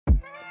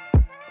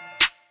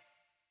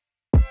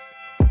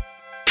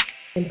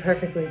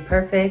Imperfectly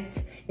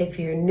Perfect. If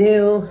you're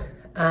new,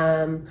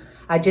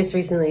 I just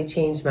recently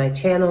changed my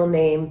channel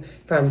name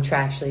from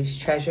Trashley's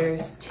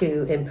Treasures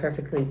to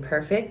Imperfectly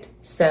Perfect.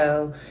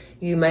 So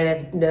you might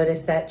have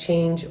noticed that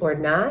change or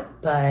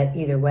not, but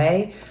either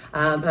way,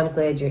 I'm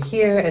glad you're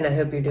here and I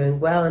hope you're doing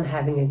well and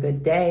having a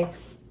good day.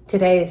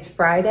 Today is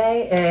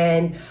Friday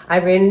and I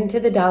ran into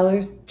the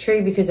Dollar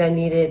Tree because I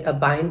needed a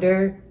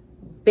binder.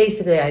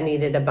 Basically, I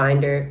needed a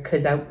binder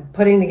because I'm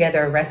putting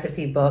together a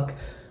recipe book.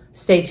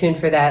 Stay tuned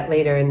for that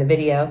later in the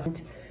video.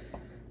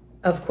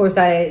 Of course,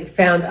 I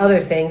found other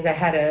things. I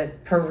had to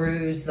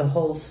peruse the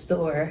whole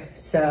store.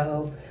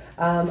 So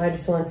I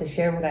just wanted to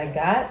share what I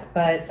got.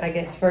 But I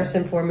guess first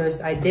and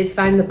foremost, I did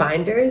find the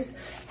binders.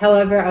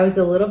 However, I was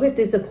a little bit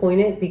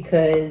disappointed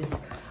because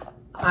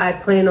I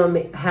plan on,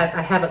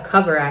 I have a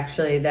cover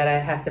actually that I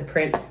have to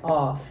print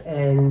off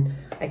and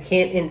I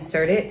can't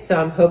insert it. So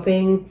I'm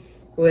hoping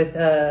with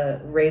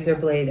a razor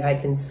blade I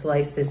can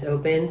slice this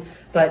open,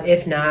 but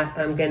if not,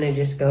 I'm gonna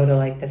just go to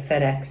like the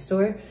FedEx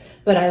store.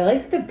 But I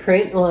like the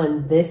print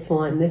on this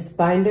one. This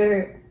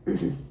binder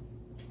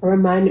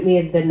reminded me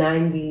of the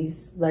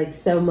 90s like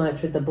so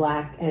much with the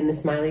black and the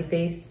smiley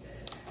face,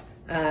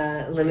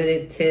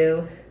 limited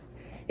to.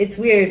 It's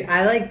weird,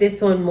 I like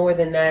this one more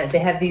than that. They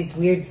have these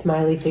weird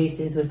smiley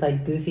faces with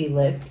like goofy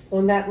lips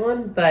on that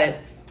one, but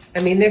I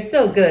mean, they're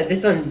still good.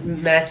 This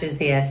one matches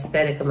the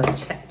aesthetic of my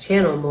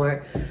channel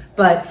more.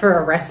 But for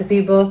a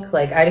recipe book,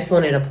 like I just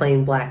wanted a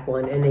plain black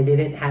one and they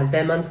didn't have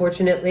them,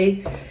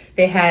 unfortunately.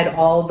 They had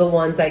all the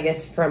ones, I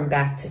guess, from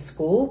back to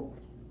school.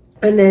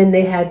 And then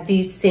they had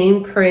these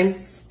same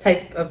prints,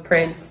 type of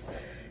prints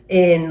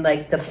in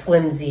like the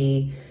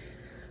flimsy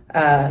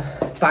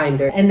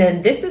binder. And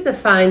then this was a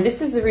find. This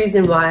is the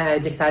reason why I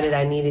decided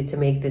I needed to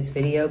make this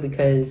video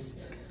because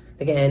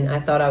again, I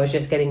thought I was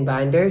just getting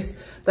binders,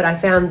 but I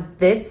found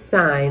this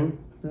sign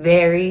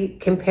very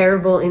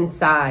comparable in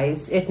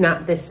size, if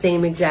not the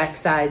same exact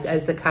size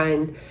as the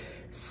kind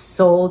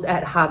sold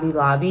at Hobby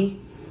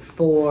Lobby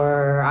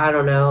for, I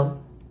don't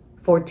know,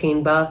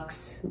 14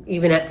 bucks.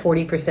 Even at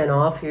 40%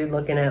 off, you're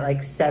looking at like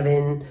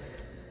 $7,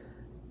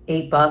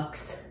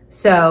 $8.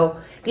 So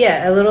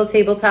yeah, a little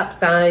tabletop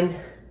sign,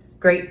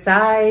 great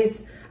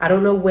size. I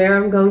don't know where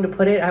I'm going to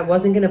put it. I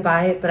wasn't gonna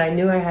buy it, but I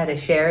knew I had to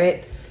share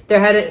it.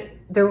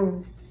 There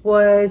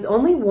was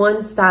only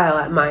one style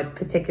at my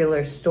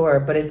particular store,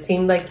 but it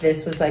seemed like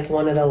this was like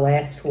one of the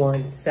last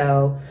ones.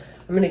 So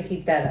I'm gonna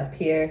keep that up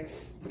here.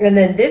 And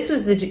then this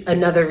was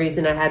another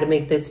reason I had to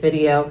make this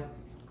video.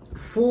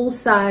 Full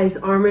size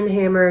Arm &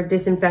 Hammer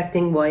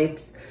disinfecting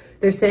wipes.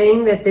 They're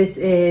saying that this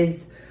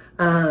is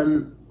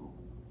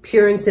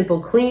pure and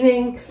simple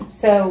cleaning.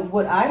 So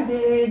what I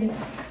did,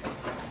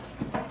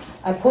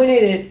 I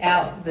pointed it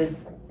out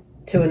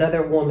to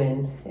another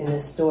woman in the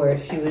store.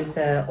 She was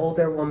an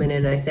older woman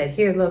and I said,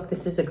 here, look,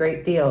 this is a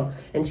great deal.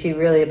 And she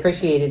really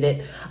appreciated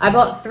it. I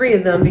bought 3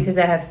 of them because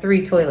I have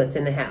 3 toilets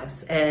in the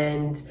house.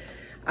 And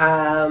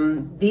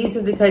these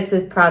are the types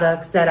of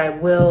products that I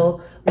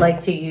will like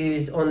to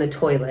use on the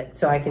toilet.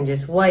 So I can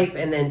just wipe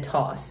and then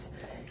toss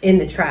in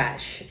the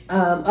trash.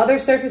 Other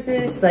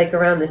surfaces like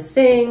around the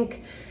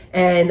sink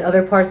and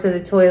other parts of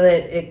the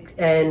toilet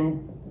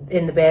and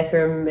in the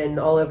bathroom and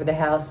all over the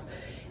house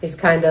is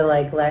kind of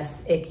like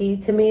less icky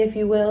to me, if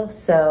you will.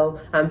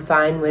 So I'm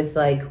fine with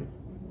like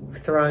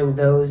throwing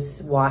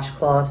those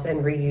washcloths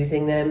and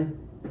reusing them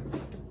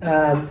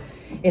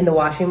in the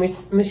washing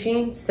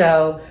machine.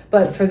 So,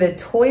 but for the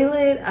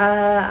toilet,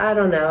 I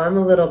don't know. I'm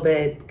a little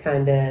bit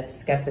kind of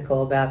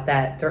skeptical about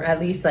that. At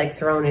least like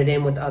throwing it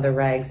in with other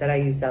rags that I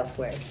use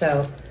elsewhere.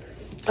 So,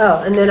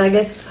 oh, and then I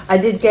guess I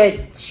did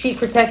get sheet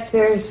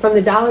protectors from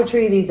the Dollar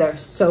Tree. These are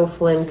so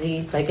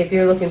flimsy. Like if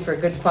you're looking for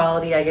good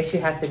quality, I guess you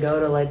have to go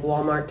to like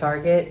Walmart,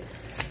 Target.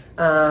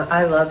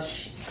 I love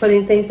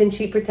putting things in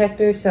sheet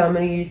protectors, so I'm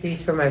gonna use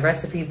these for my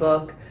recipe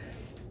book.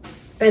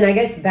 And I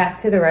guess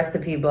back to the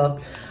recipe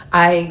book,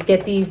 I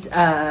get these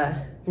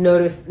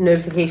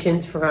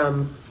notifications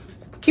from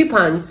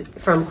coupons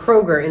from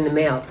Kroger in the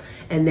mail,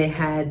 and they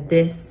had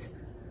this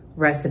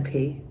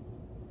recipe.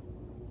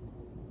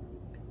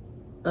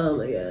 Oh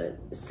my God.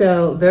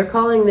 So they're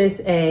calling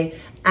this a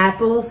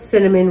apple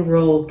cinnamon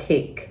roll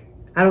cake.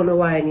 I don't know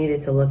why I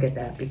needed to look at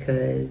that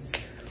because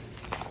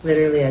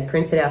literally I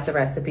printed out the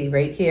recipe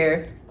right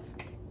here.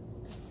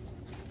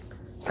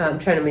 I'm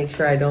trying to make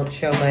sure I don't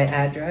show my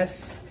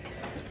address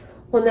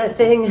on that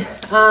thing.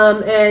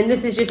 And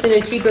this is just in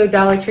a cheapo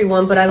Dollar Tree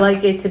one, but I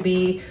like it to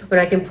be when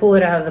I can pull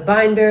it out of the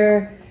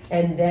binder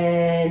and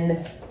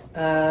then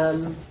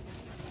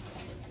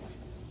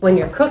when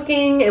you're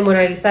cooking and when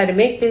I decide to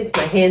make this,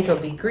 my hands will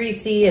be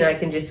greasy and I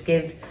can just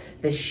give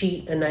the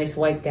sheet a nice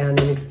wipe down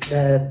and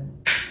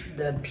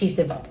the piece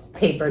of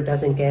paper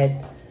doesn't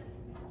get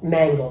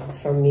mangled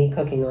from me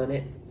cooking on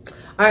it.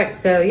 All right,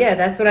 so yeah,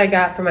 that's what I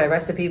got for my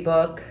recipe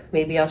book.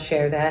 Maybe I'll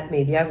share that,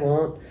 maybe I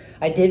won't.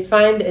 I did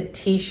find a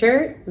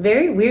t-shirt,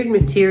 very weird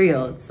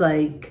material. It's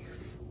like,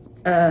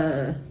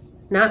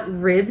 not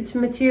ribbed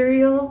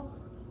material,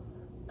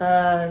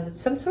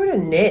 some sort of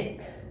knit.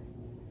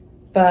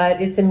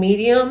 but it's a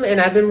medium, and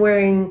I've been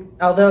wearing,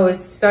 although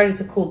it's started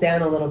to cool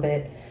down a little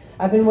bit,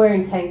 I've been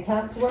wearing tank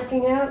tops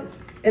working out.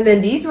 And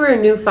then these were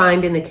a new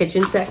find in the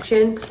kitchen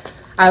section.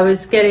 I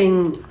was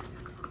getting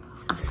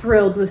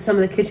thrilled with some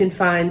of the kitchen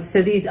finds.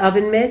 So these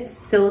oven mitts,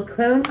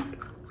 silicone.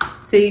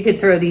 So you could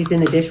throw these in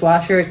the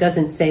dishwasher. It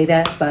doesn't say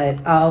that,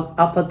 but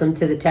I'll put them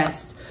to the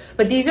test.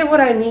 But these are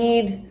what I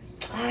need.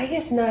 I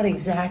guess not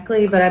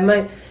exactly, but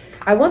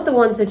I want the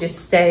ones that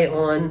just stay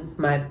on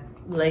my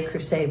Le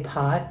Creuset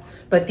pot.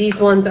 But these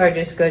ones are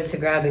just good to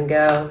grab and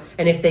go.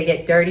 And if they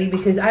get dirty,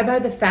 because I buy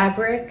the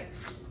fabric,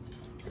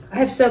 I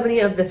have so many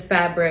of the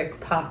fabric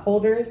pot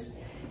holders,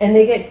 and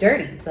they get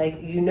dirty.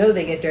 Like, you know,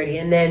 they get dirty.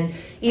 And then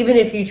even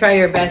if you try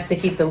your best to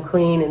keep them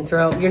clean and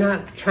you're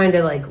not trying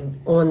to, like,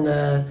 on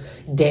the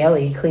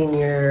daily clean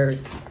your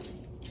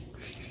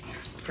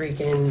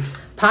freaking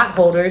pot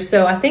holders.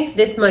 So I think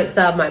this might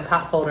solve my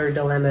pot holder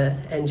dilemma,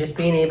 and just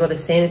being able to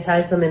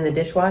sanitize them in the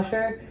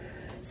dishwasher.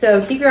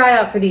 So keep your eye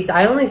out for these.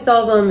 I only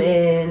saw them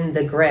in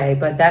the gray,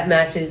 but that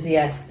matches the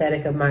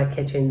aesthetic of my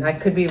kitchen. I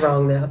could be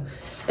wrong though.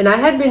 And I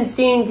had been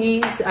seeing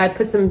these, I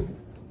put some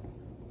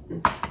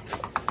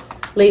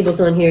labels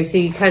on here so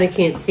you kind of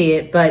can't see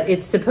it, but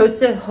it's supposed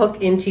to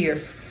hook into your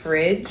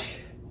fridge,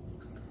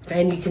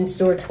 and you can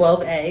store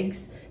 12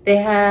 eggs. They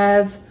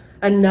have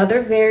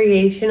another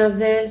variation of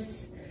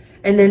this,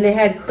 and then they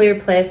had clear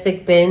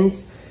plastic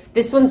bins.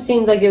 This one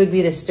seemed like it would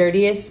be the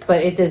sturdiest,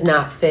 but it does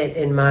not fit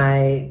in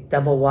my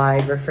double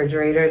wide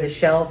refrigerator, the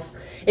shelf.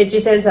 It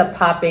just ends up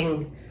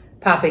popping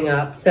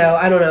up. So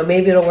I don't know,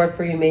 maybe it'll work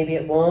for you, maybe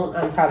it won't.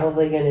 I'm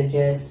probably gonna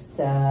just,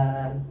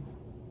 I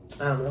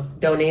don't know,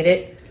 donate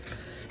it.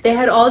 They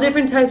had all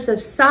different types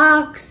of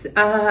socks.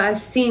 I've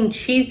seen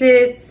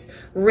Cheez-Its,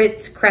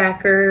 Ritz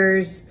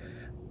crackers.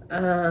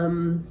 Oh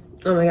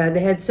my God, they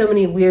had so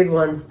many weird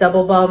ones.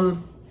 Double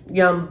Bum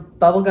Yum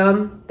bubble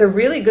gum. They're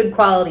really good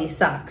quality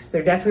socks.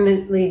 They're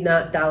definitely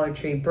not Dollar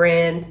Tree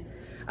brand.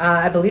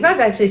 I believe I've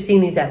actually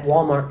seen these at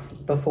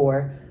Walmart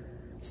before.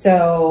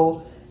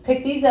 So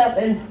pick these up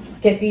and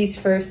get these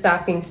for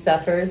stocking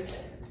stuffers.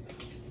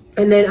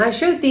 And then I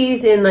showed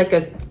these in like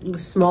a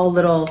small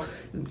little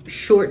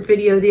short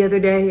video the other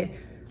day,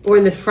 or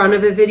in the front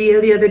of a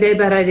video the other day,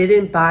 but I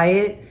didn't buy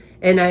it.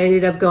 And I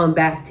ended up going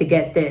back to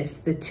get this,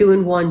 the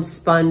 2-in-1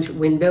 sponge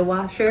window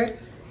washer.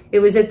 It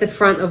was at the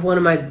front of one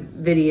of my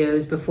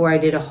videos before I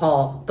did a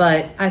haul,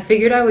 but I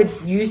figured I would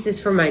use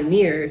this for my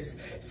mirrors,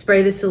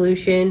 spray the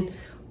solution,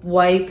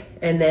 wipe,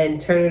 and then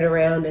turn it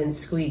around and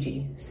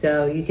squeegee.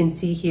 So you can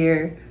see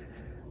here,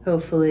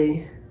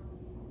 hopefully.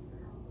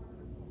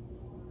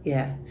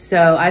 Yeah,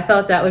 so I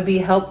thought that would be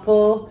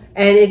helpful.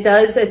 And it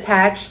does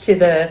attach to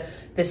the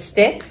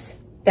sticks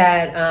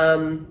that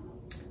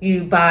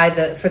you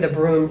buy for the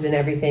brooms and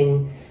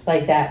everything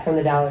like that from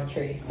the Dollar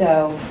Tree.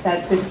 So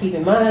that's good to keep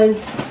in mind.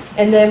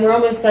 And then we're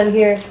almost done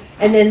here.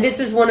 And then this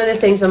is one of the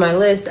things on my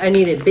list. I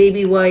needed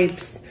baby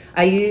wipes.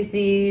 I use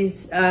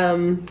these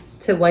to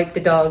wipe the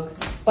dog's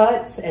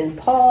butts and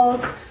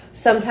paws.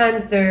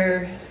 Sometimes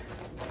their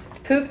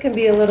poop can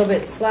be a little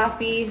bit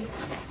sloppy.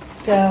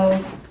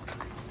 So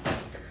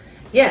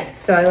yeah,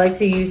 so I like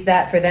to use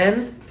that for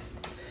them.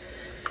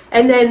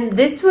 And then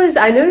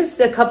I noticed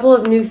a couple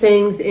of new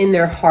things in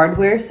their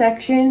hardware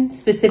section,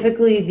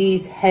 specifically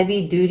these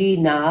heavy duty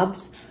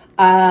knobs.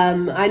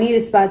 I need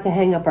a spot to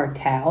hang up our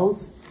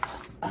towels.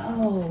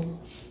 Oh,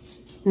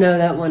 no,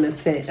 that wouldn't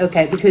fit.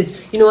 Okay, because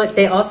you know what?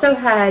 They also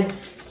had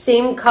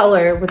same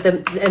color with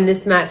and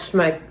this matched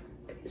my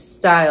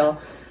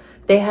style.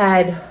 They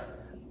had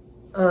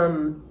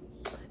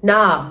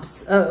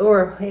knobs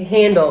or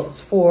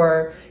handles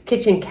for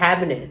kitchen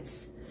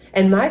cabinets.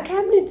 And my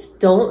cabinets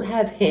don't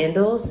have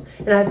handles,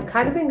 and I've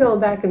kind of been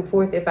going back and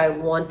forth if I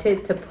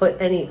wanted to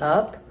put any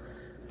up,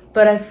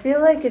 but I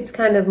feel like it's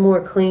kind of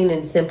more clean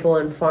and simple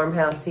and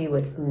farmhousey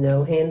with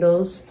no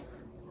handles,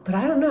 but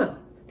I don't know.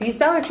 These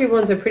Dollar Tree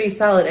ones are pretty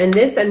solid, and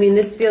this, I mean,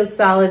 this feels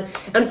solid.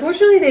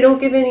 Unfortunately, they don't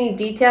give any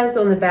details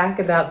on the back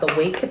about the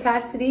weight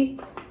capacity.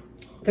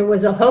 There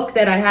was a hook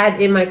that I had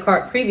in my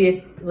cart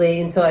previously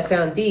until I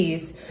found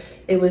these.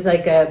 It was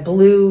like a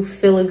blue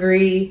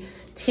filigree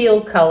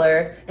teal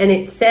color, and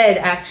it said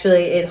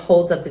actually it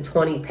holds up to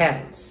 20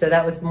 pounds. So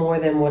that was more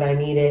than what I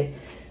needed.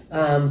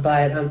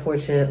 But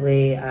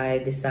unfortunately, I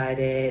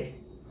decided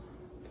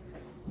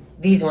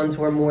these ones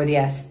were more the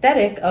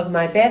aesthetic of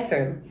my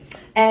bathroom.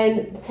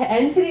 And to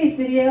end today's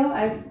video,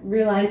 I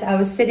realized I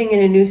was sitting in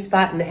a new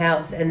spot in the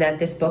house and that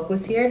this book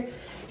was here.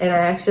 And I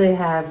actually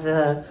have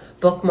the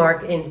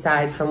bookmark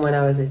inside from when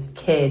I was a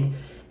kid.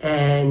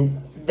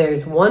 And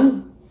there's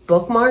one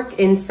bookmark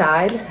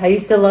inside. I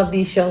used to love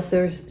these Shel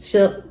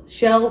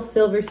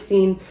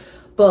Silverstein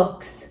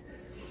books.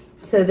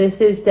 So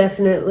this is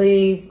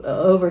definitely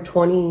over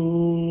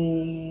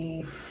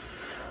 20,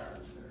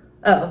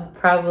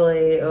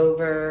 probably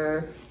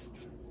over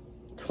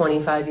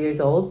 25 years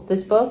old,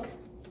 this book,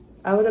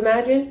 I would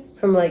imagine,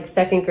 from like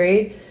 2nd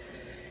grade.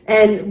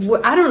 And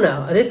I don't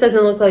know, this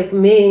doesn't look like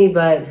me,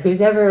 but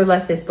who's ever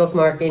left this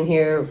bookmark in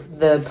here,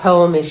 the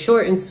poem is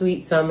short and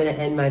sweet, so I'm gonna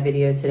end my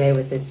video today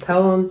with this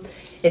poem.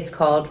 It's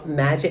called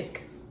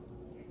Magic.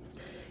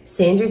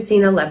 Sandra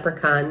seen a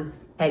leprechaun,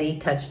 Eddie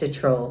touched a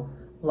troll.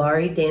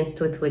 Laurie danced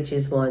with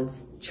witches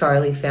once,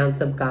 Charlie found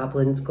some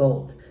goblins'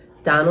 gold.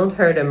 Donald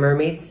heard a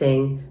mermaid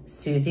sing,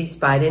 Susie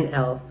spied an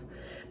elf,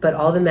 but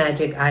all the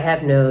magic I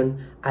have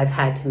known, I've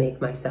had to make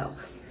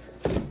myself.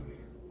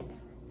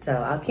 So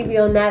I'll keep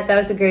you on that. That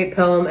was a great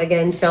poem.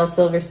 Again, Shel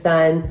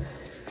Silverstein,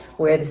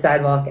 Where the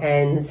Sidewalk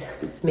Ends.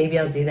 Maybe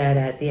I'll do that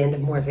at the end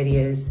of more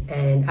videos.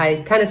 And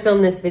I kind of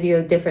filmed this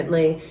video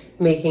differently,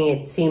 making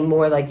it seem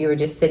more like you were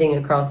just sitting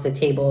across the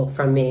table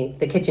from me,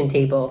 the kitchen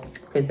table,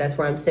 because that's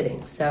where I'm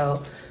sitting.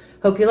 So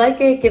hope you like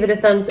it. Give it a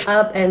thumbs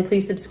up and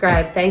please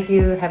subscribe. Thank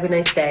you. Have a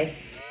nice day.